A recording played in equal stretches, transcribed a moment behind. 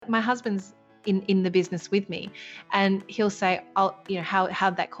my husband's in the business with me, and he'll say,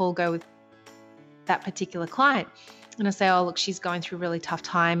 how'd that call go with that particular client? And I say, oh, look, she's going through a really tough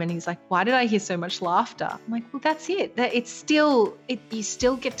time. And he's like, why did I hear so much laughter? I'm like, well, that's it. You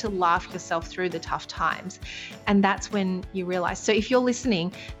still get to laugh yourself through the tough times. And that's when you realize. So if you're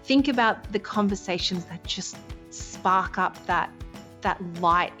listening, think about the conversations that just spark up that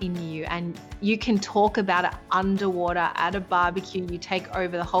light in you, and you can talk about it underwater at a barbecue. You take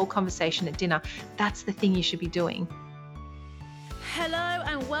over the whole conversation at dinner. That's the thing you should be doing. Hello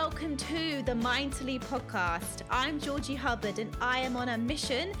and welcome to the Mind to Lead podcast. I'm Georgie Hubbard and I am on a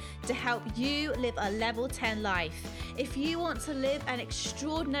mission to help you live a level 10 life. If you want to live an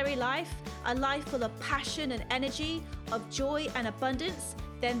extraordinary life, a life full of passion and energy, of joy and abundance,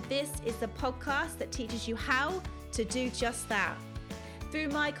 then this is the podcast that teaches you how to do just that. Through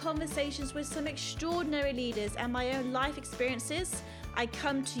my conversations with some extraordinary leaders and my own life experiences, I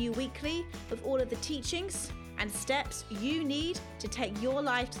come to you weekly with all of the teachings and steps you need to take your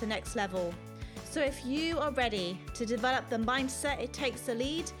life to the next level. So if you are ready to develop the mindset it takes to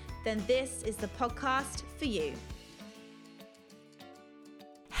lead, then this is the podcast for you.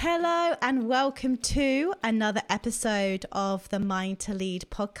 Hello and welcome to another episode of the Mind to Lead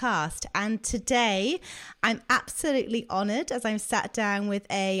podcast. And today I'm absolutely honored as I'm sat down with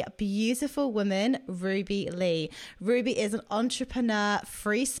a beautiful woman, Ruby Lee. Ruby is an entrepreneur,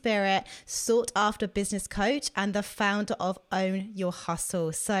 free spirit, sought after business coach, and the founder of Own Your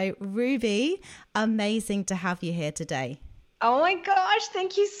Hustle. So Ruby, amazing to have you here today. Oh my gosh,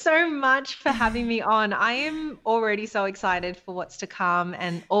 thank you so much for having me on. I am already so excited for what's to come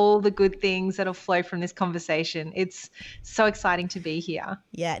and all the good things that'll flow from this conversation. It's so exciting to be here.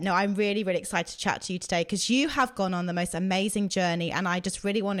 Yeah, no, I'm really, really excited to chat to you today because you have gone on the most amazing journey and I just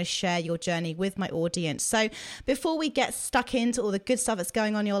really want to share your journey with my audience. So before we get stuck into all the good stuff that's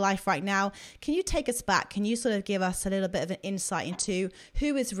going on in your life right now, can you take us back? Can you sort of give us a little bit of an insight into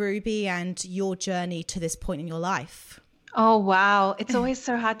who is Ruby and your journey to this point in your life? Oh, wow. It's always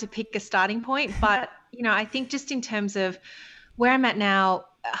so hard to pick a starting point. But, I think just in terms of where I'm at now,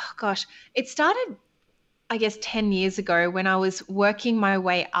 it started, 10 years ago when I was working my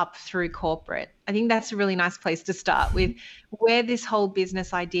way up through corporate. I think that's a really nice place to start with where this whole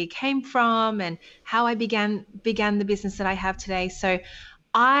business idea came from and how I began the business that I have today. So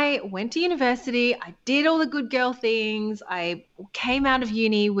I went to university, I did all the good girl things. I came out of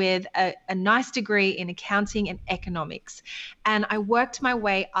uni with a nice degree in accounting and economics, and I worked my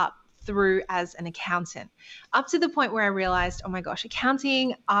way up through as an accountant, up to the point where I realized, oh my gosh,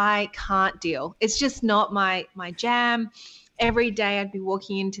 accounting, I can't deal. It's just not my jam. Every day I'd be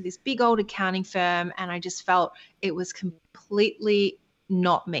walking into this big old accounting firm and I just felt it was completely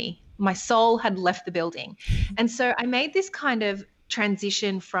not me. My soul had left the building. And so I made this kind of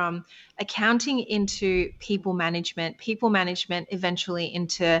transition from accounting into people management eventually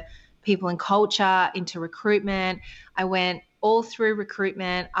into people and culture, into recruitment. I went all through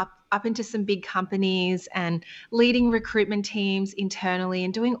recruitment up into some big companies and leading recruitment teams internally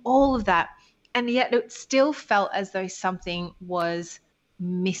and doing all of that. And yet it still felt as though something was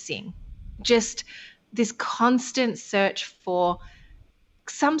missing. Just this constant search for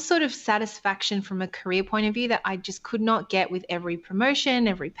some sort of satisfaction from a career point of view that I just could not get with every promotion,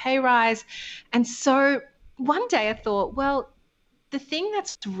 every pay rise. And so one day I thought, well, the thing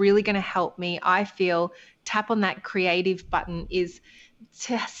that's really going to help me, I feel, tap on that creative button is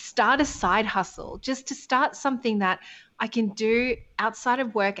to start a side hustle, just to start something that I can do outside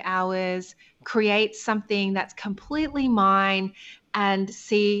of work hours, create something that's completely mine and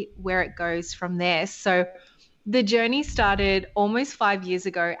see where it goes from there. So the journey started almost 5 years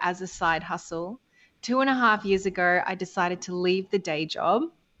ago as a side hustle. 2.5 years ago, I decided to leave the day job.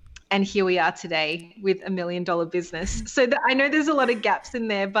 And here we are today with $1 million business. So I know there's a lot of gaps in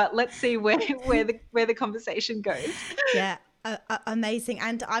there, but let's see where the conversation goes. Yeah. Amazing.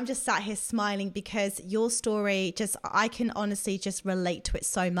 And I'm just sat here smiling because your story I can honestly just relate to it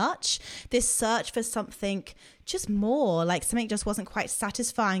so much. This search for something just more, like something just wasn't quite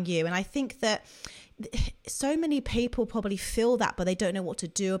satisfying you. And I think that so many people probably feel that, but they don't know what to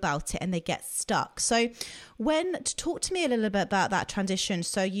do about it and they get stuck. So talk to me a little bit about that transition.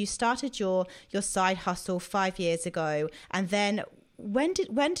 So you started your side hustle 5 years ago. And then when did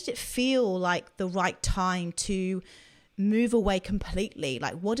it feel like the right time to move away completely?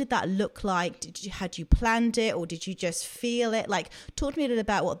 Like, what did that look like? Had you planned it or did you just feel it? Like, talk to me a little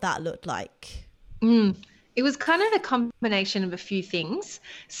about what that looked like. It was kind of a combination of a few things.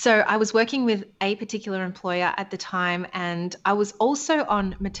 So I was working with a particular employer at the time, and I was also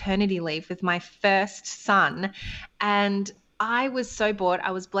on maternity leave with my first son. And I was so bored.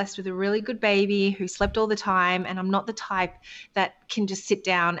 I was blessed with a really good baby who slept all the time, and I'm not the type that can just sit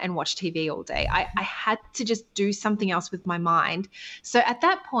down and watch TV all day. I had to just do something else with my mind. So at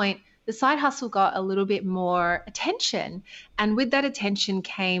that point, the side hustle got a little bit more attention. And with that attention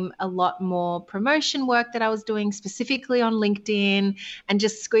came a lot more promotion work that I was doing specifically on LinkedIn, and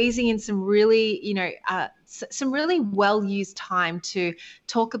just squeezing in some really, some really well used time to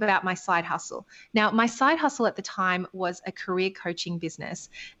talk about my side hustle. Now, my side hustle at the time was a career coaching business,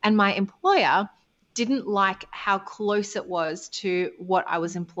 and my employer didn't like how close it was to what I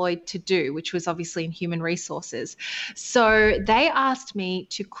was employed to do, which was obviously in human resources. So they asked me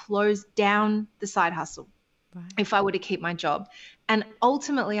to close down the side hustle if I were to keep my job. And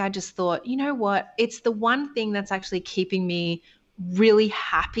ultimately, I just thought, you know what? It's the one thing that's actually keeping me really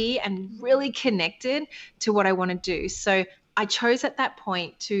happy and really connected to what I want to do. So I chose at that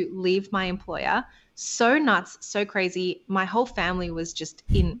point to leave my employer. So nuts, so crazy. My whole family was just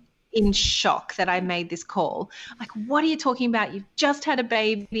in shock that I made this call. Like, what are you talking about? You've just had a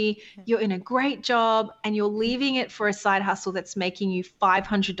baby, you're in a great job, and you're leaving it for a side hustle that's making you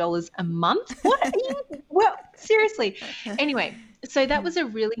 $500 a month? What are you? Well, seriously. Anyway, so that was a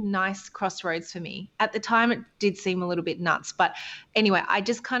really nice crossroads for me. At the time, it did seem a little bit nuts, but anyway, I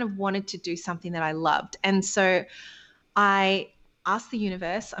just kind of wanted to do something that I loved. And so I asked the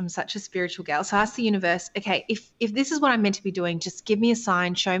universe, I'm such a spiritual gal. So I asked the universe, okay, if this is what I'm meant to be doing, just give me a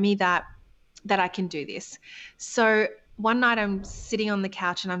sign, show me that I can do this. So one night I'm sitting on the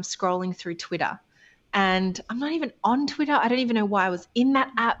couch and I'm scrolling through Twitter, and I'm not even on Twitter. I don't even know why I was in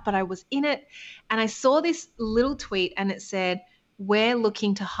that app, but I was in it. And I saw this little tweet and it said, we're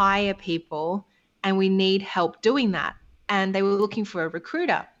looking to hire people and we need help doing that. And they were looking for a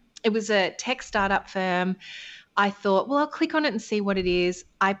recruiter. It was a tech startup firm. I thought, well, I'll click on it and see what it is.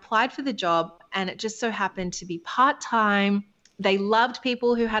 I applied for the job and it just so happened to be part-time. They loved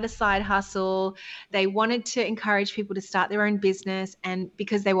people who had a side hustle. They wanted to encourage people to start their own business. And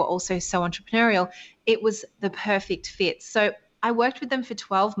because they were also so entrepreneurial, it was the perfect fit. So I worked with them for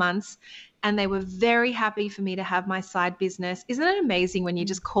 12 months and they were very happy for me to have my side business. Isn't it amazing when you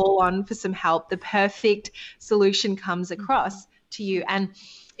just call on for some help, the perfect solution comes across to you? And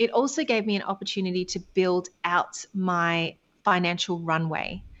it also gave me an opportunity to build out my financial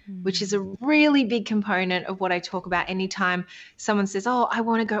runway, which is a really big component of what I talk about anytime someone says, oh, I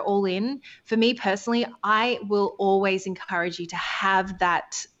want to go all in. For me personally, I will always encourage you to have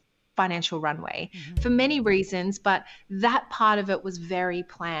that financial runway for many reasons, but that part of it was very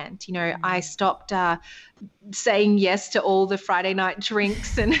planned. I stopped saying yes to all the Friday night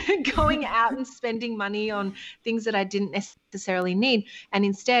drinks and going out and spending money on things that I didn't necessarily need. And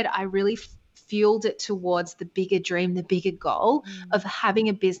instead, I really fueled it towards the bigger dream, the bigger goal of having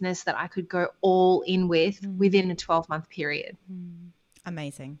a business that I could go all in with within a 12-month period.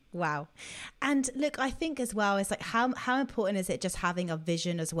 Amazing. Wow. And look, I think as well, it's like how important is it just having a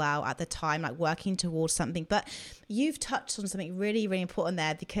vision as well at the time, like working towards something. But you've touched on something really, really important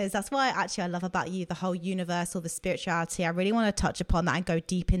there, because that's why I love about you, the whole universal, the spirituality. I really want to touch upon that and go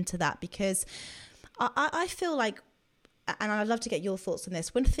deep into that, because I feel like, and I'd love to get your thoughts on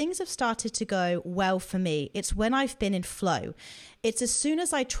this, when things have started to go well for me, it's when I've been in flow. It's as soon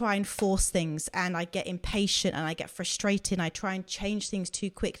as I try and force things and I get impatient and I get frustrated and I try and change things too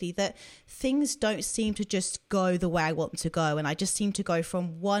quickly, that things don't seem to just go the way I want them to go. And I just seem to go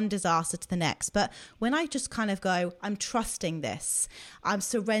from one disaster to the next. But when I just kind of go, I'm trusting this, I'm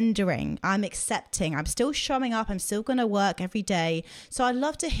surrendering, I'm accepting, I'm still showing up, I'm still going to work every day. So I'd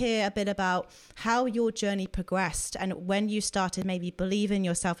love to hear a bit about how your journey progressed and when you started maybe believing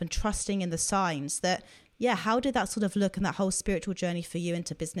yourself and trusting in the signs that, how did that sort of look in that whole spiritual journey for you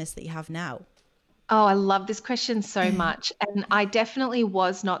into business that you have now? Oh, I love this question so much. And I definitely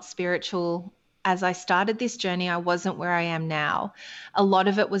was not spiritual as I started this journey. I wasn't where I am now. A lot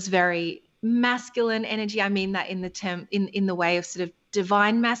of it was very masculine energy. I mean that in the term, in the way of sort of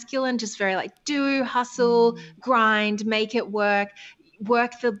divine masculine, just very like do, hustle, grind, make it work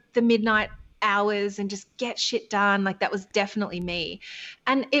the midnight hours and just get shit done. Like that was definitely me.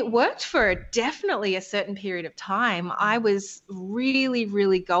 And it worked for definitely a certain period of time. I was really,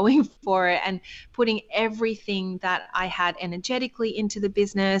 really going for it and putting everything that I had energetically into the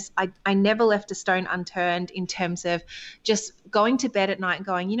business. I never left a stone unturned in terms of just going to bed at night and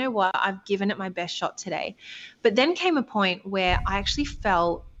going, you know what, I've given it my best shot today. But then came a point where I actually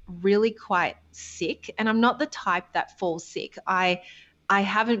felt really quite sick. And I'm not the type that falls sick. I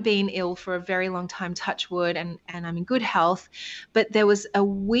haven't been ill for a very long time, touch wood, and I'm in good health. But there was a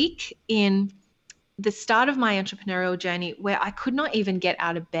week in the start of my entrepreneurial journey where I could not even get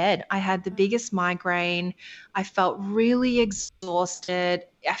out of bed. I had the biggest migraine. I felt really exhausted.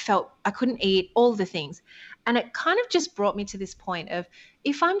 I felt I couldn't eat, all the things. And it kind of just brought me to this point of,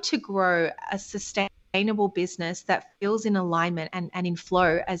 if I'm to grow a sustainable business that feels in alignment and in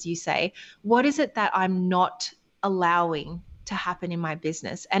flow, as you say, what is it that I'm not allowing to happen in my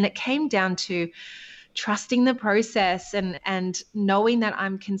business? And it came down to trusting the process and knowing that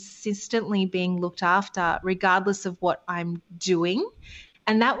I'm consistently being looked after regardless of what I'm doing.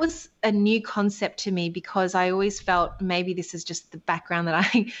 And that was a new concept to me, because I always felt, maybe this is just the background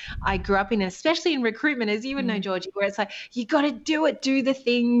that I grew up in, especially in recruitment, as you would know, Georgie, where it's like, you got to do it, do the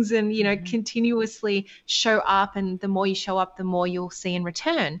things, and, continuously show up. And the more you show up, the more you'll see in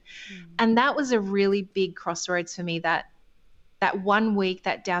return. And that was a really big crossroads for me, that 1 week,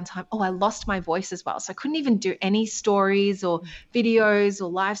 that downtime. I lost my voice as well. So I couldn't even do any stories or videos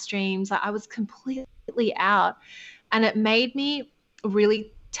or live streams. I was completely out. And it made me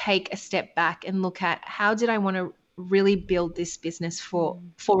really take a step back and look at, how did I want to really build this business for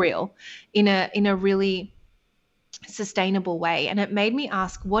real, in a really sustainable way. And it made me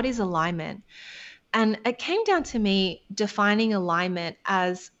ask, what is alignment? And it came down to me defining alignment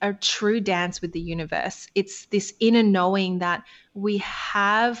as a true dance with the universe. It's this inner knowing that we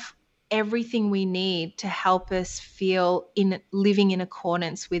have everything we need to help us feel in living in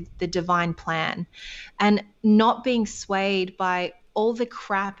accordance with the divine plan, and not being swayed by all the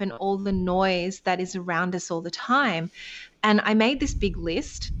crap and all the noise that is around us all the time. And I made this big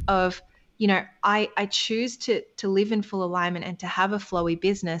list of, I choose to live in full alignment and to have a flowy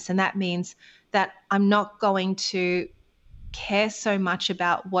business. And that means that I'm not going to care so much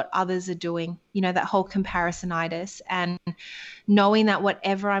about what others are doing, that whole comparisonitis, and knowing that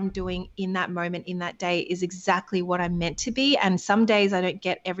whatever I'm doing in that moment, in that day, is exactly what I'm meant to be. And some days I don't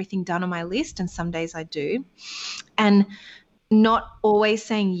get everything done on my list, and some days I do. And not always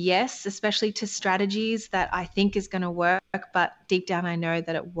saying yes, especially to strategies that I think is going to work, but deep down I know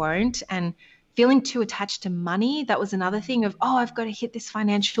that it won't. And feeling too attached to money, that was another thing of, I've got to hit this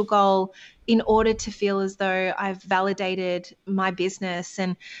financial goal in order to feel as though I've validated my business.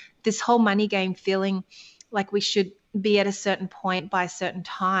 And this whole money game, feeling like we should be at a certain point by a certain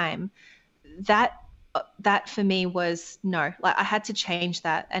time, that for me was no. Like, I had to change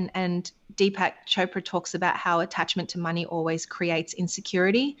that. And Deepak Chopra talks about how attachment to money always creates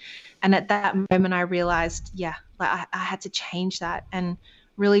insecurity. And at that moment I realized, I had to change that and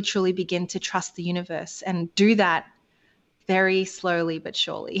really truly begin to trust the universe, and do that very slowly but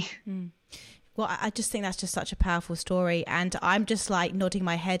surely. Well, I just think that's just such a powerful story. And I'm just like nodding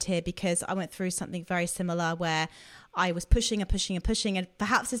my head here, because I went through something very similar where I was pushing and pushing and pushing. And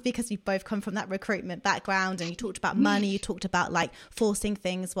perhaps it's because we both come from that recruitment background, and you talked about money, you talked about like forcing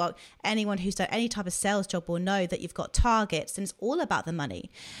things. Well, anyone who's done any type of sales job will know that you've got targets and it's all about the money.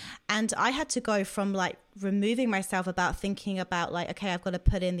 And I had to go from like removing myself about thinking about like, okay, I've got to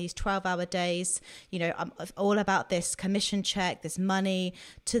put in these 12-hour days, I'm all about this commission check, this money,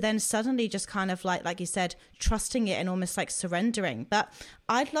 to then suddenly just kind of like you said, trusting it and almost like surrendering. But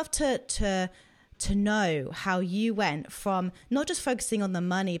I'd love to know how you went from not just focusing on the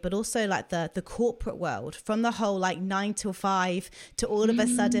money, but also like the corporate world, from the whole like 9 to 5 to all of a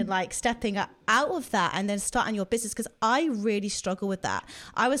sudden like stepping out of that and then starting your business. Because I really struggle with that.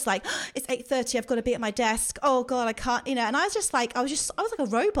 I was like, it's 8:30, I've got to be at my desk. Oh God, I can't, and I was like a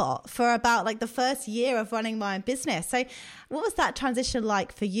robot for about like the first year of running my own business. So what was that transition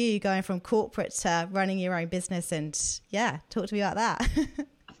like for you, going from corporate to running your own business? And talk to me about that.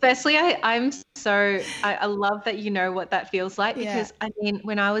 Firstly, I love that you know what that feels like, because I mean,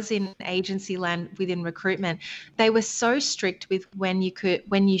 when I was in agency land within recruitment, they were so strict with when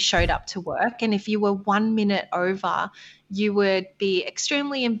you showed up to work. And if you were 1 minute over, you would be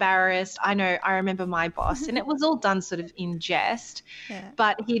extremely embarrassed. I remember my boss, and it was all done sort of in jest,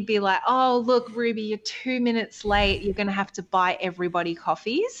 but he'd be like, "Oh, look, Ruby, you're 2 minutes late. You're going to have to buy everybody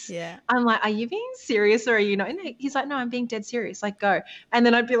coffees." Yeah. I'm like, "Are you being serious, or are you not?" And he's like, "No, I'm being dead serious. Like, go." And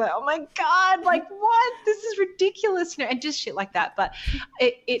then I'd be like, "Oh my God, like what? This is ridiculous," and just shit like that. But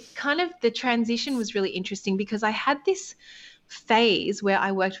it kind of, the transition was really interesting, because I had this phase where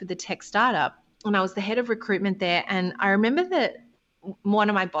I worked with a tech startup, and I was the head of recruitment there. And I remember that one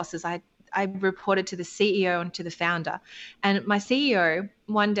of my bosses, I reported to the CEO and to the founder. And my CEO,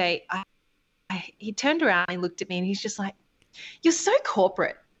 one day, he turned around and he looked at me and he's just like, "You're so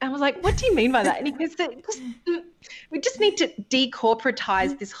corporate." And I was like, "What do you mean by that?" And he goes, "We just need to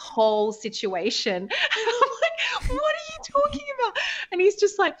decorporatize this whole situation." And I'm like, "What are you talking about? And he's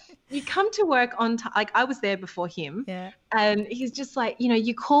just like, you come to work on time. Like I was there before him. Yeah. And he's just like,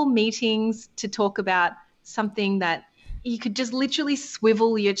 you call meetings to talk about something that you could just literally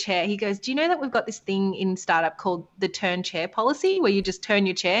swivel your chair. He goes, do you know that we've got this thing in startup called the turn chair policy, where you just turn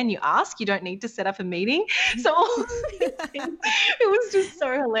your chair and you ask, you don't need to set up a meeting. So all these things, it was just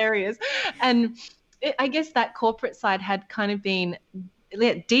so hilarious. And I guess that corporate side had kind of been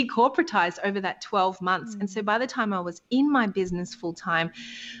decorporatized over that 12 months. And so by the time I was in my business full time,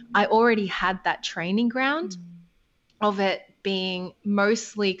 I already had that training ground of it being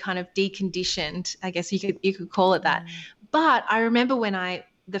mostly kind of deconditioned, I guess you could call it that. But I remember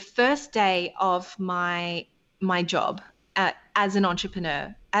the first day of my job as an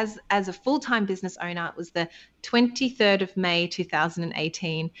entrepreneur, as a full-time business owner, it was the 23rd of May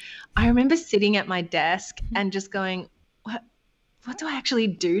 2018. I remember sitting at my desk and just going, what do I actually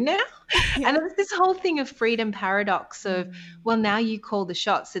do now? Yeah. And it was this whole thing of freedom paradox of, well, now you call the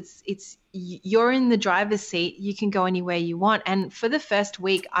shots. It's you're in the driver's seat. You can go anywhere you want. And for the first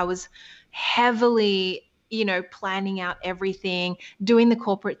week, I was heavily, planning out everything, doing the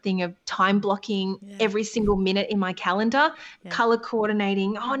corporate thing of time blocking every single minute in my calendar, color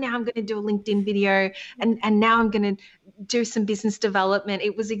coordinating. Oh, now I'm going to do a LinkedIn video, and now I'm going to do some business development.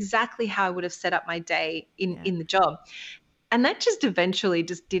 It was exactly how I would have set up my day in the job. And that just eventually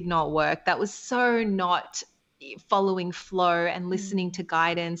just did not work. That was so not following flow and listening to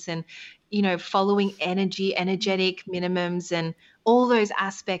guidance and, following energetic minimums and all those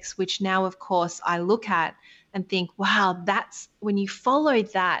aspects, which now, of course, I look at and think, wow, that's when you follow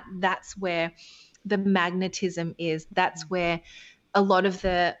that, that's where the magnetism is. That's where a lot of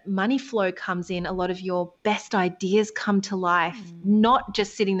the money flow comes in. A lot of your best ideas come to life, not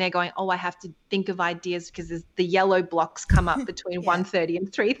just sitting there going, oh, I have to think of ideas because the yellow blocks come up between 1:30 and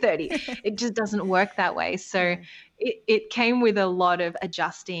 3:30. It just doesn't work that way. So it came with a lot of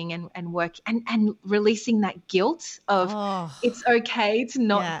adjusting and work and releasing that guilt of it's okay to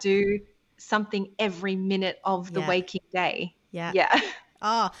not do something every minute of the waking day. Yeah.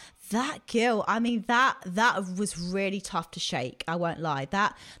 Oh, that guilt. I mean, that was really tough to shake. I won't lie.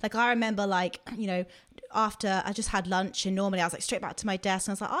 That, like, I remember, after I just had lunch, and normally I was like straight back to my desk,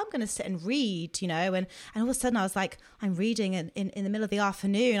 and I was like, I'm going to sit and read, and all of a sudden I was like, I'm reading in the middle of the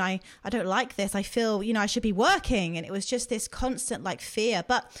afternoon. I don't like this. I feel, I should be working. And it was just this constant fear.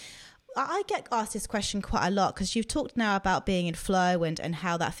 But I get asked this question quite a lot because you've talked now about being in flow and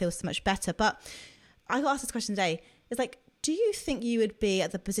how that feels so much better. But I got asked this question today. It's like, do you think you would be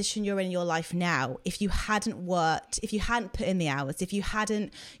at the position you're in your life now if you hadn't worked, if you hadn't put in the hours, if you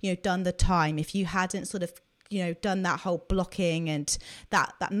hadn't, done the time, if you hadn't sort of, done that whole blocking and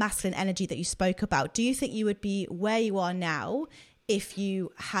that masculine energy that you spoke about? Do you think you would be where you are now if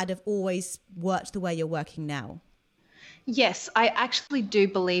you had have always worked the way you're working now? Yes, I actually do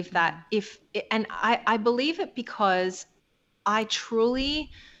believe that. I believe it because I truly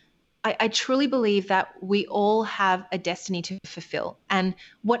believe that we all have a destiny to fulfill, and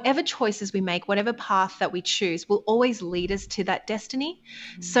whatever choices we make, whatever path that we choose will always lead us to that destiny.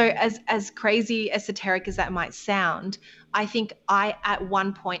 So as crazy esoteric as that might sound, I think I at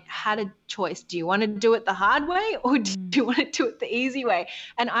one point had a choice. Do you want to do it the hard way or do you want to do it the easy way?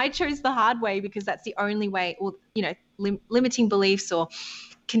 And I chose the hard way because that's the only way, or limiting beliefs or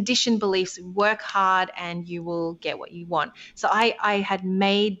conditioned beliefs, work hard and you will get what you want. So I had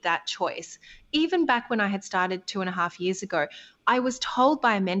made that choice. Even back when I had started 2.5 years ago, I was told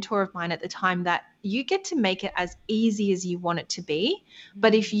by a mentor of mine at the time that you get to make it as easy as you want it to be.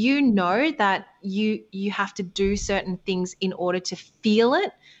 But if you know that you have to do certain things in order to feel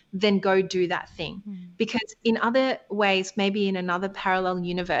it, then go do that thing. Because in other ways, maybe in another parallel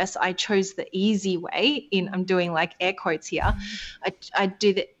universe, I chose the easy way. I'm doing like air quotes here.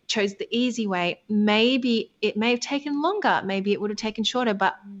 Chose the easy way. Maybe it may have taken longer. Maybe it would have taken shorter.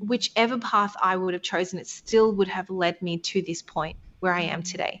 But whichever path I would have chosen, it still would have led me to this point where I am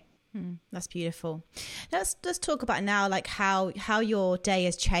today. That's beautiful. Let's talk about now, like how your day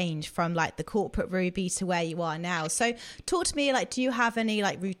has changed from like the corporate Ruby to where you are now. So talk to me, like, do you have any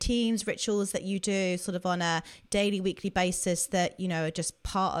like routines, rituals that you do sort of on a daily, weekly basis that, are just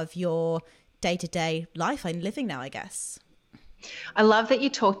part of your day-to-day life and living now, I guess? I love that you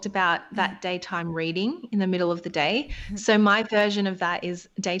talked about that daytime reading in the middle of the day. So my version of that is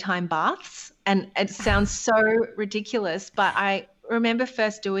daytime baths. And it sounds so ridiculous, but I remember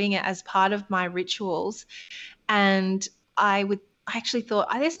first doing it as part of my rituals, and I actually thought,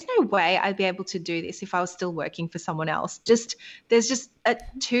 there's no way I'd be able to do this if I was still working for someone else. There's just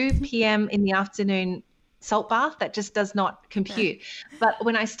at 2 p.m. in the afternoon, salt bath. That just does not compute. But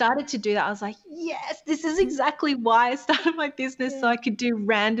when I started to do that, I was like, yes, this is exactly why I started my business, so Yeah. I could do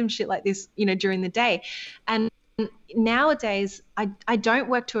random shit like this, during the day. And nowadays, I don't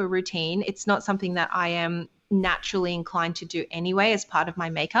work to a routine. It's not something that I am naturally inclined to do anyway as part of my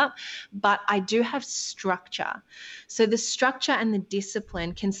makeup, but I do have structure. So the structure and the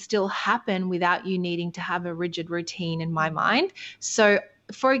discipline can still happen without you needing to have a rigid routine in my mind. So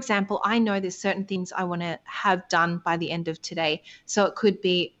for example, I know there's certain things I want to have done by the end of today. So it could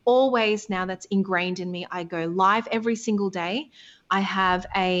be always, now that's ingrained in me, I go live every single day.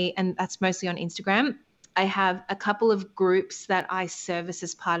 And that's mostly on Instagram. I have a couple of groups that I service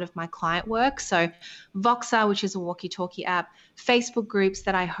as part of my client work. So Voxer, which is a walkie-talkie app, Facebook groups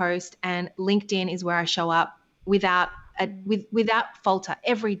that I host, and LinkedIn is where I show up without without falter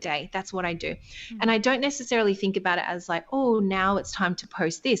every day. That's what I do. And I don't necessarily think about it as like, oh, now it's time to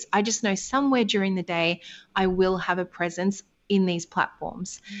post this. I just know somewhere during the day I will have a presence in these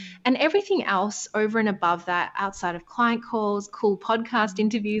platforms. And everything else over and above that, outside of client calls, cool podcast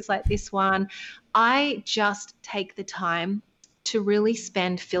interviews like this one, I just take the time to really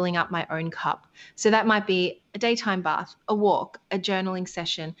spend filling up my own cup. So that might be a daytime bath, a walk, a journaling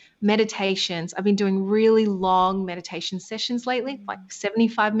session, meditations. I've been doing really long meditation sessions lately, like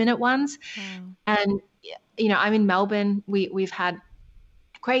 75-minute ones. Wow. And, I'm in Melbourne. We've had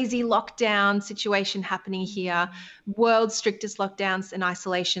crazy lockdown situation happening here, world's strictest lockdowns and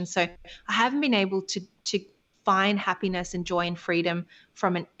isolation. So I haven't been able to find happiness and joy and freedom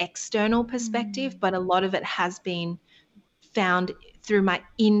from an external perspective, but a lot of it has been found through my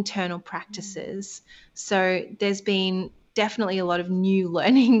internal practices. So there's been definitely a lot of new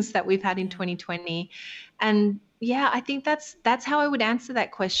learnings that we've had in 2020. And yeah, I think that's how I would answer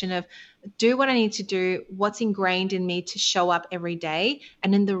that question of do what I need to do, what's ingrained in me to show up every day.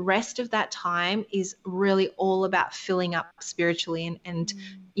 And then the rest of that time is really all about filling up spiritually and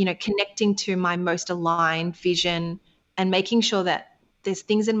connecting to my most aligned vision and making sure that there's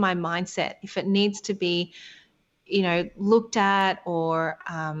things in my mindset. If it needs to be, looked at or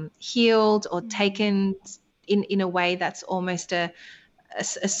healed or taken in a way that's almost a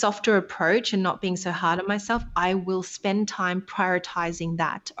softer approach and not being so hard on myself, I will spend time prioritizing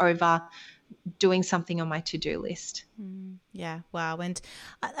that over doing something on my to-do list. Yeah, wow. And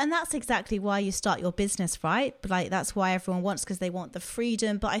that's exactly why you start your business, right? Like that's why everyone wants, because they want the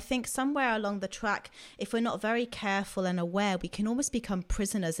freedom. But I think somewhere along the track, if we're not very careful and aware, we can almost become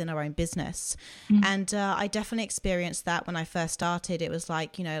prisoners in our own business. And I definitely experienced that when I first started. It was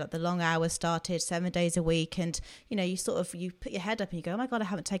like, like the long hours started 7 days a week, and you put your head up and you go, oh my God, I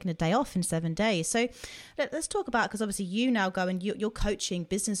haven't taken a day off in 7 days. So let's talk about, because obviously you now go and you're coaching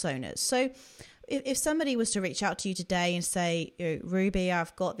business owners. So if somebody was to reach out to you today and say, Ruby,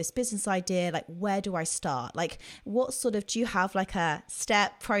 I've got this business idea, like, where do I start? Like, what do you have like a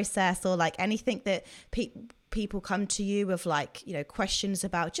step process or like anything that people come to you with, like, questions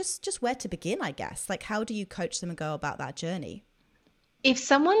about just where to begin, I guess? Like, how do you coach them and go about that journey? If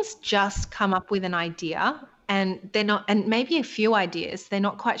someone's just come up with an idea and they're not, and maybe a few ideas, they're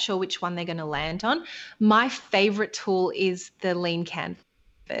not quite sure which one they're going to land on, my favorite tool is the Lean Canvas.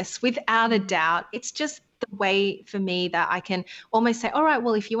 Without a doubt, it's just the way for me that I can almost say, all right,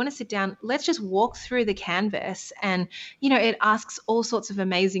 well, if you want to sit down, let's just walk through the canvas. And, it asks all sorts of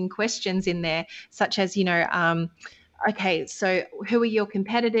amazing questions in there, such as, okay, so who are your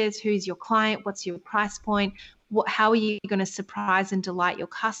competitors? Who's your client? What's your price point? How are you going to surprise and delight your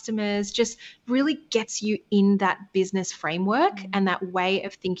customers? Just really gets you in that business framework and that way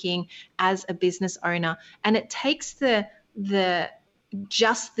of thinking as a business owner. And it takes the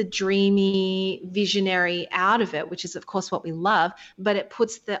dreamy visionary out of it, which is of course what we love, but it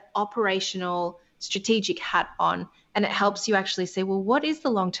puts the operational strategic hat on, and it helps you actually say, well, what is the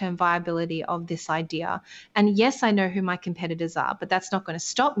long-term viability of this idea? And yes, I know who my competitors are, but that's not going to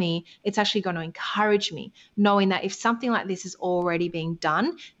stop me. It's actually going to encourage me, knowing that if something like this is already being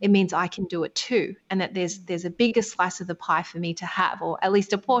done, it means I can do it too, and that there's a bigger slice of the pie for me to have, or at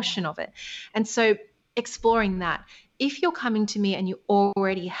least a portion of it. And so exploring that. If you're coming to me and you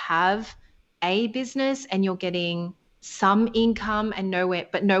already have a business and you're getting some income and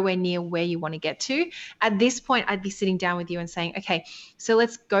nowhere near where you want to get to, at this point, I'd be sitting down with you and saying, okay, so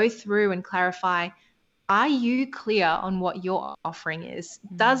let's go through and clarify, are you clear on what your offering is?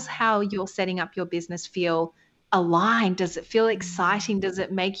 Does how you're setting up your business feel aligned? Does it feel exciting? Does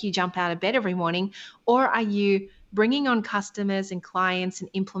it make you jump out of bed every morning? Or are you bringing on customers and clients and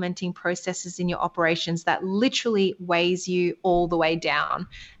implementing processes in your operations that literally weighs you all the way down?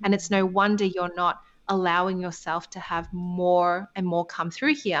 And it's no wonder you're not allowing yourself to have more and more come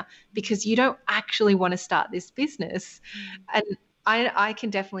through here because you don't actually want to start this business. And I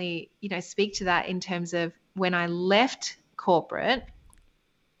can definitely, speak to that in terms of when I left corporate,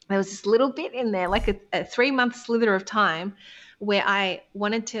 there was this little bit in there, like a 3-month slither of time where I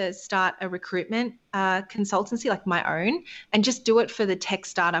wanted to start a recruitment consultancy, like my own, and just do it for the tech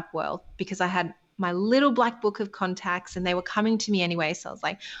startup world because I had my little black book of contacts and they were coming to me anyway. So I was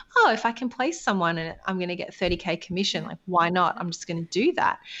like, oh, if I can place someone and I'm going to get 30K commission, like why not? I'm just going to do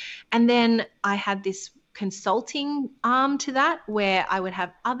that. And then I had this consulting arm to that where I would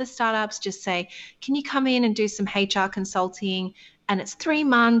have other startups just say, can you come in and do some HR consulting? And it's 3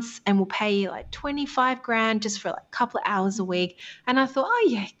 months and we'll pay you like 25 grand just for like a couple of hours a week. And I thought, oh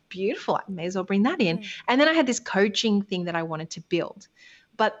yeah, beautiful. I may as well bring that in. And then I had this coaching thing that I wanted to build.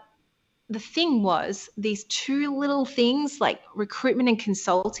 But the thing was, these two little things like recruitment and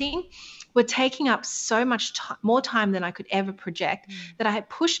consulting were taking up so much more time than I could ever project that I had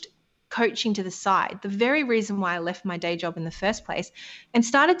pushed coaching to the side, the very reason why I left my day job in the first place, and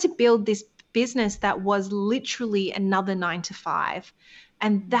started to build this business that was literally another 9 to 5.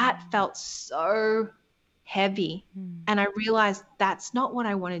 And that felt so heavy. And I realized that's not what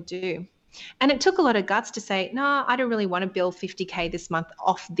I want to do. And it took a lot of guts to say, no, I don't really want to build 50K this month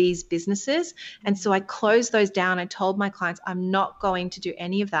off these businesses. And so I closed those down. I told my clients, I'm not going to do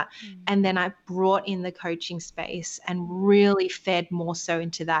any of that. And then I brought in the coaching space and really fed more so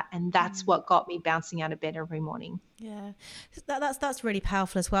into that. And that's what got me bouncing out of bed every morning. Yeah, that's really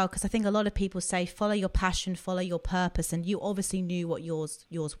powerful as well, because I think a lot of people say follow your passion, follow your purpose, and you obviously knew what yours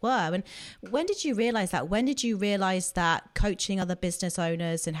were. And when did you realize that? When did you realize that coaching other business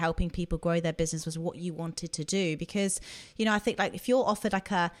owners and helping people grow their business was what you wanted to do? Because, I think like if you're offered like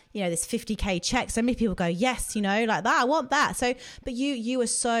this 50K check, so many people go, yes, like that, I want that. So, but you were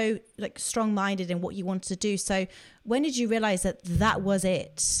so like strong-minded in what you wanted to do. So when did you realize that was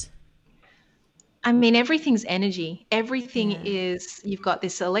it? I mean, everything's energy. Everything is, you've got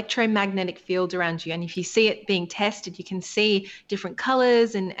this electromagnetic field around you. And if you see it being tested, you can see different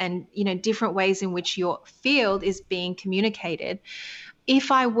colors and different ways in which your field is being communicated.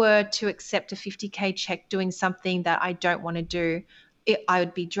 If I were to accept a 50K check doing something that I don't want to do, I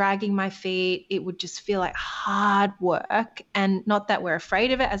would be dragging my feet. It would just feel like hard work. And not that we're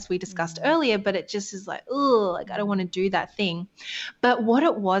afraid of it, as we discussed earlier, but it just is like, oh, like I don't want to do that thing. But what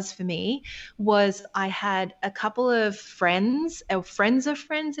it was for me was I had a couple of friends or friends of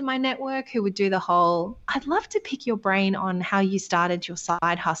friends in my network who would do the whole, I'd love to pick your brain on how you started your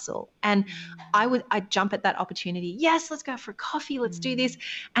side hustle. And I'd jump at that opportunity. Yes, let's go for a coffee. Let's do this.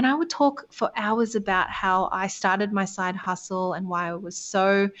 And I would talk for hours about how I started my side hustle and why I was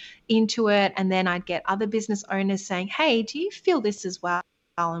so into it. And then I'd get other business owners saying, hey, do you feel this as well?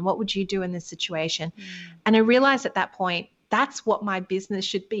 And what would you do in this situation? And I realized at that point, that's what my business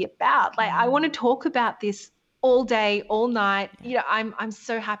should be about. Like I want to talk about this all day, all night. I'm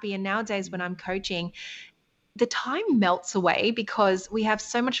so happy. And nowadays when I'm coaching, the time melts away because we have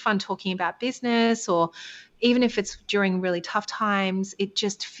so much fun talking about business, or even if it's during really tough times, it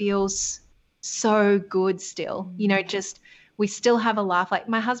just feels so good still, just we still have a laugh. Like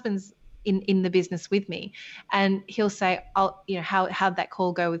my husband's in the business with me and he'll say, how'd that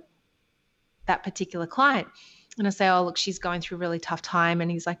call go with that particular client? And I say, oh, look, she's going through a really tough time. And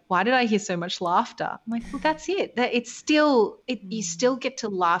he's like, why did I hear so much laughter? I'm like, well, that's it. You still get to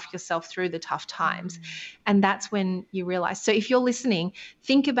laugh yourself through the tough times. And that's when you realize. So if you're listening,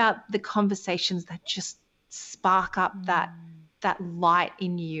 think about the conversations that just spark up that light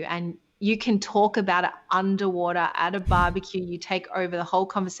in you, and you can talk about it underwater at a barbecue. You take over the whole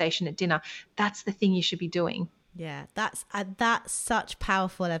conversation at dinner. That's the thing you should be doing. Yeah, that's such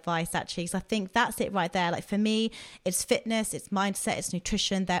powerful advice, actually, because I think that's it right there. Like for me, it's fitness, it's mindset, it's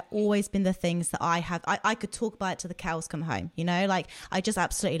nutrition. They're always been the things that I could talk about it till the cows come home, like I just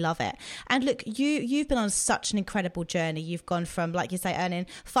absolutely love it. And look, you've been on such an incredible journey. You've gone from, like you say, earning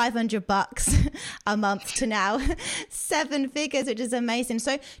 $500 a month to now 7 figures, which is amazing.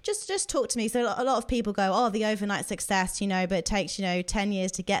 So just talk to me. So a lot of people go, oh, the overnight success, but it takes 10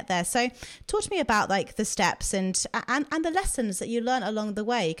 years to get there. So talk to me about like the steps and the lessons that you learn along the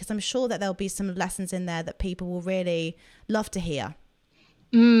way, because I'm sure that there'll be some lessons in there that people will really love to hear.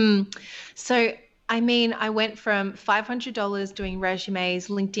 So, I mean, I went from $500 doing resumes,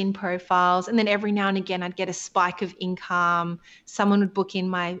 LinkedIn profiles, and then every now and again I'd get a spike of income. Someone would book in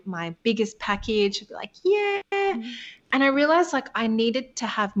my biggest package. I'd be like, yeah. And I realized like I needed to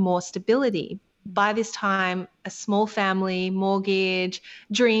have more stability. by this time, a small family, mortgage,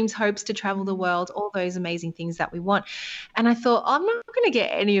 dreams, hopes to travel the world, all those amazing things that we want. And I thought, I'm not going to get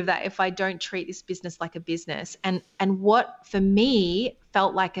any of that if I don't treat this business like a business. And what for me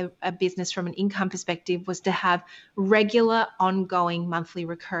felt like a business from an income perspective was to have regular, ongoing, monthly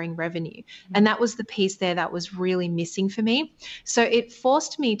recurring revenue. And that was the piece there that was really missing for me. So it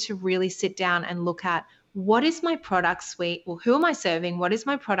forced me to really sit down and look at, what is my product suite? Well, who am I serving? What is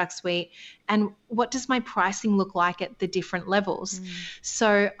my product suite? And what does my pricing look like at the different levels?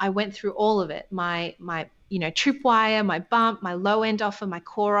 So I went through all of it. My tripwire, my bump, my low end offer, my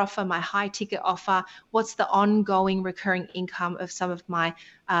core offer, my high ticket offer. What's the ongoing recurring income of some of my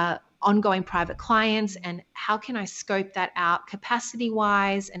ongoing private clients, and how can I scope that out capacity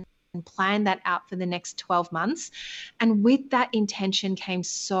wise and plan that out for the next 12 months. And with that intention came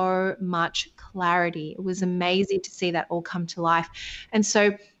so much clarity. It was amazing to see that all come to life. And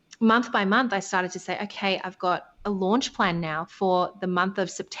so month by month, I started to say, okay, I've got a launch plan now for the month of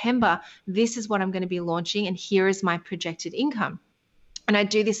September. This is what I'm going to be launching, and here is my projected income. And I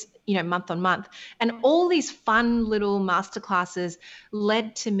do this, month on month. And all these fun little masterclasses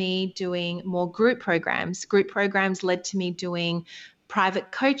led to me doing more group programs. Group programs led to me doing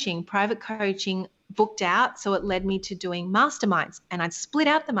private coaching booked out. So it led me to doing masterminds, and I'd split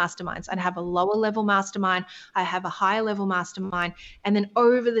out the masterminds. I'd have a lower level mastermind. I have a higher level mastermind. And then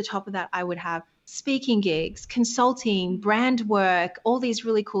over the top of that, I would have speaking gigs, consulting, brand work, all these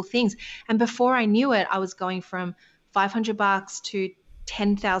really cool things. And before I knew it, I was going from $500 to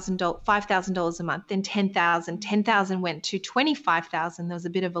 $10,000, $5,000 a month, then 10,000 went to 25,000. There was a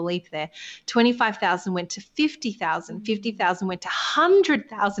bit of a leap there. 25,000 went to 50,000. 50,000 went to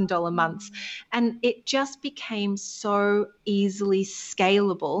 $100,000 months. And it just became so easily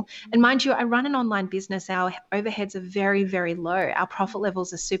scalable. And mind you, I run an online business. Our overheads are very, very low. Our profit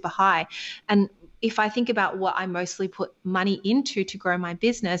levels are super high. And if I think about what I mostly put money into to grow my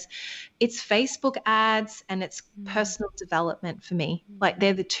business, it's Facebook ads and it's personal development for me. Like,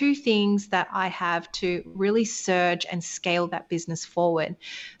 they're the two things that I have to really surge and scale that business forward.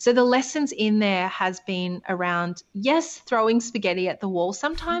 So the lessons in there has been around, yes, throwing spaghetti at the wall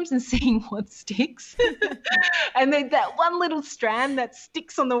sometimes and seeing what sticks. And then that one little strand that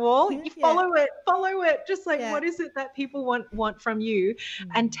sticks on the wall, you follow it. Just like, what is it that people want from you?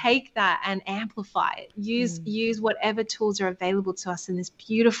 And take that and amplify it. Use whatever tools are available to us in this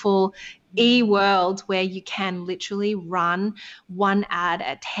beautiful e-world where you can literally run one ad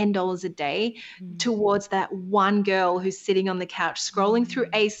at $10 a day towards that one girl who's sitting on the couch scrolling through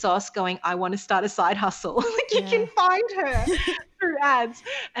ASOS going, I want to start a side hustle. Like, you can find her through ads.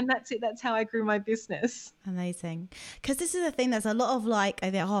 And that's it. That's how I grew my business. Amazing. Because this is the thing, there's a lot of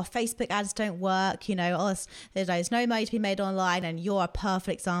Facebook ads don't work, there's no money to be made online, and you're a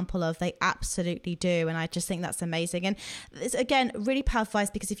perfect example of they absolutely do. And I just think that's amazing. And it's, again, really powerful advice,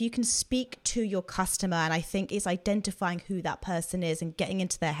 because if you can speak to your customer, and I think it's identifying who that person is and getting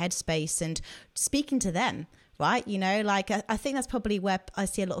into their headspace and speaking to them, right? I think that's probably where I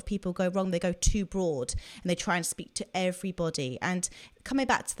see a lot of people go wrong. They go too broad and they try and speak to everybody. And coming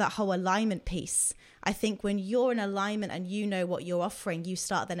back to that whole alignment piece, I think when you're in alignment and you know what you're offering, you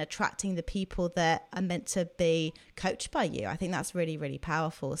start then attracting the people that are meant to be coached by you. I think that's really, really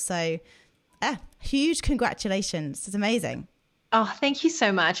powerful. So huge congratulations. It's amazing. Oh, thank you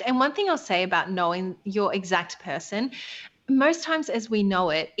so much. And one thing I'll say about knowing your exact person, most times as we know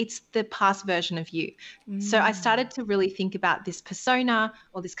it, it's the past version of you. So I started to really think about this persona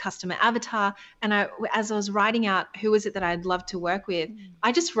or this customer avatar. And as I was writing out who is it that I'd love to work with,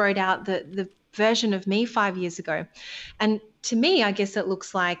 I just wrote out the version of me 5 years ago. And to me, I guess it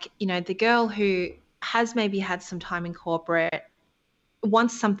looks like, the girl who has maybe had some time in corporate,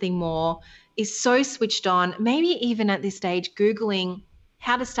 wants something more, is so switched on, maybe even at this stage Googling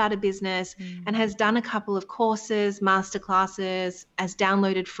how to start a business and has done a couple of courses, masterclasses, has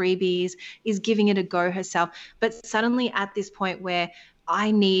downloaded freebies, is giving it a go herself. But suddenly at this point where I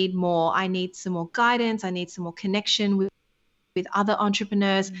need some more guidance, I need some more connection with other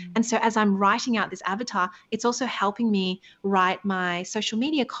entrepreneurs. And so as I'm writing out this avatar, it's also helping me write my social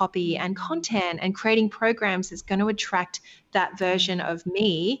media copy and content and creating programs that's going to attract that version of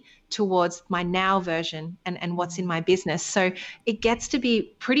me towards my now version and what's in my business. So it gets to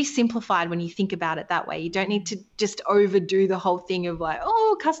be pretty simplified when you think about it that way. You don't need to just overdo the whole thing of like,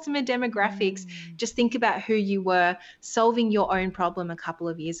 customer demographics. Just think about who you were, solving your own problem a couple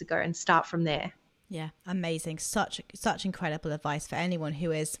of years ago, and start from there. Yeah, amazing. Such incredible advice for anyone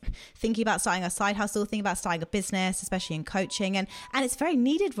who is thinking about starting a side hustle, thinking about starting a business, especially in coaching. And it's very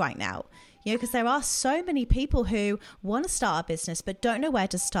needed right now, because there are so many people who want to start a business but don't know where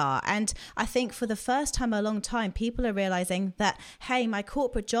to start. And I think for the first time in a long time, people are realizing that, hey, my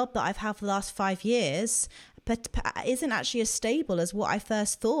corporate job that I've had for the last 5 years but isn't actually as stable as what I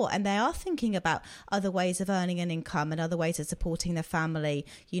first thought. And they are thinking about other ways of earning an income and other ways of supporting their family,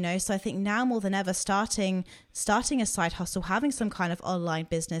 So I think now more than ever, starting a side hustle, having some kind of online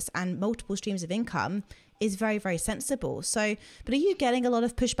business and multiple streams of income is very, very sensible. So, but are you getting a lot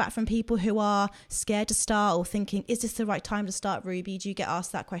of pushback from people who are scared to start or thinking, is this the right time to start, Ruby? Do you get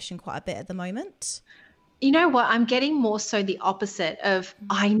asked that question quite a bit at the moment? You know what? I'm getting more so the opposite of,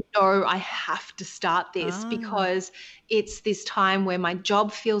 I know I have to start this because it's this time where my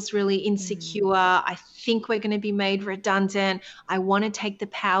job feels really insecure. I think we're going to be made redundant. I want to take the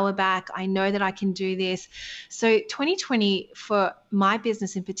power back. I know that I can do this. So 2020 for my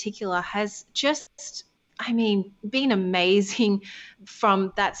business in particular has just, been amazing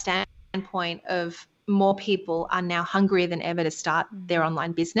from that standpoint of more people are now hungrier than ever to start their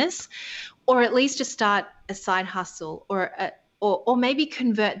online business, or at least to start a side hustle, or maybe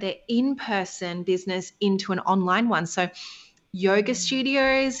convert their in-person business into an online one. So yoga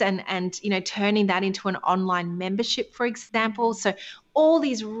studios and turning that into an online membership, for example. So all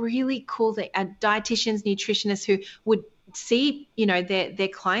these really cool things, dietitians, nutritionists who would see their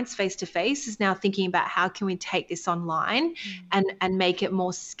clients face to face is now thinking about how can we take this online and make it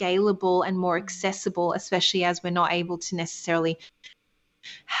more scalable and more accessible, especially as we're not able to necessarily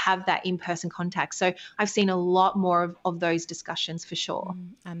have that in-person contact. So I've seen a lot more of those discussions for sure.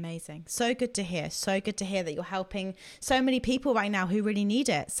 Amazing. So good to hear. So good to hear that you're helping so many people right now who really need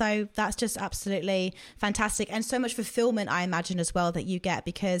it. So that's just absolutely fantastic. And so much fulfillment, I imagine, as well, that you get,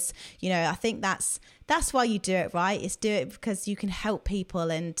 because, I think that's why you do it, right? It's do it because you can help people.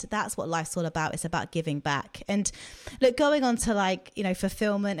 And that's what life's all about. It's about giving back. And look, going on to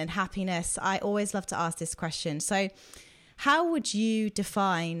fulfillment and happiness, I always love to ask this question. So how would you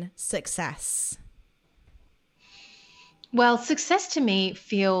define success? Well, success to me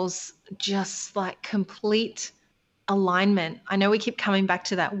feels just like complete alignment. I know we keep coming back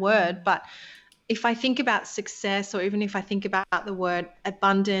to that word, but if I think about success, or even if I think about the word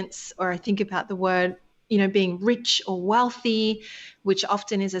abundance, or I think about the word, being rich or wealthy, which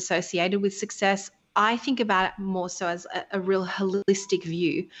often is associated with success, I think about it more so as a real holistic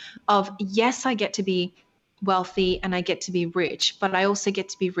view of, yes, I get to be wealthy and I get to be rich, but I also get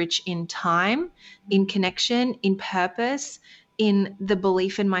to be rich in time, in connection, in purpose, in the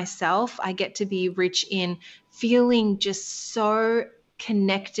belief in myself. I get to be rich in feeling just so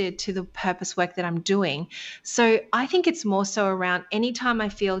connected to the purpose work that I'm doing. So I think it's more so around anytime I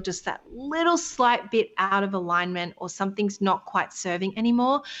feel just that little slight bit out of alignment or something's not quite serving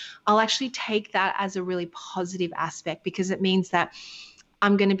anymore, I'll actually take that as a really positive aspect, because it means that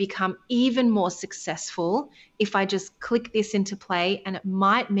I'm going to become even more successful if I just click this into play. And it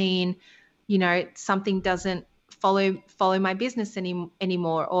might mean, something doesn't follow my business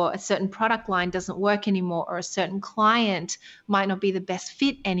anymore, or a certain product line doesn't work anymore, or a certain client might not be the best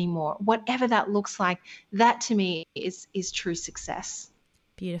fit anymore. Whatever that looks like, that to me is true success.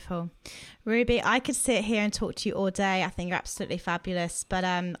 Beautiful. Ruby, I could sit here and talk to you all day. I think you're absolutely fabulous, but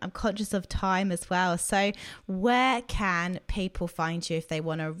I'm conscious of time as well. So where can people find you if they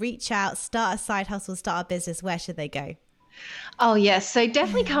want to reach out, start a side hustle, start a business? Where should they go? Oh, yes. So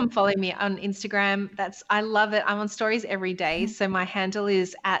definitely come follow me on Instagram. I love it. I'm on stories every day. So my handle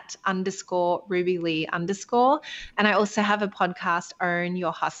is @_RubyLee_. And I also have a podcast, Own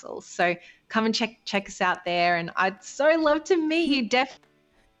Your Hustle. So come and check us out there. And I'd so love to meet you. Definitely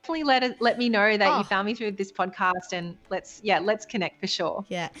let me know that you found me through this podcast, and let's connect for sure.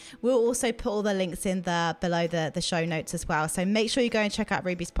 Yeah, we'll also put all the links in below the show notes as well. So make sure you go and check out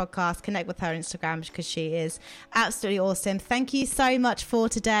Ruby's podcast, connect with her on Instagram, because she is absolutely awesome. Thank you so much for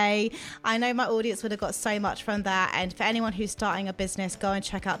today. I know my audience would have got so much from that. And for anyone who's starting a business, go and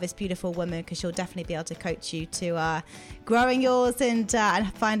check out this beautiful woman, because she'll definitely be able to coach you to growing yours and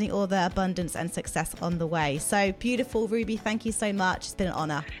finding all the abundance and success on the way. So beautiful, Ruby. Thank you so much. It's been an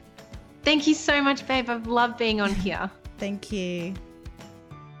honor. Thank you so much, babe. I've loved being on here. Thank you.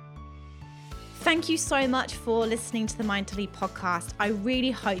 Thank you so much for listening to the Mind to Lead podcast. I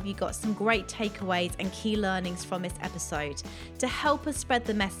really hope you got some great takeaways and key learnings from this episode. To help us spread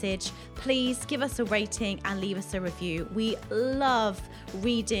the message, please give us a rating and leave us a review. We love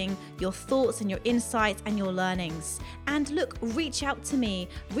reading your thoughts and your insights and your learnings. And look, reach out to me.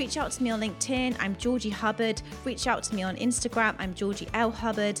 Reach out to me on LinkedIn. I'm Georgie Hubbard. Reach out to me on Instagram. I'm Georgie L.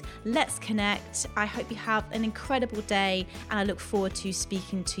 Hubbard. Let's connect. I hope you have an incredible day, and I look forward to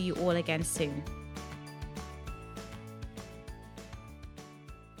speaking to you all again soon.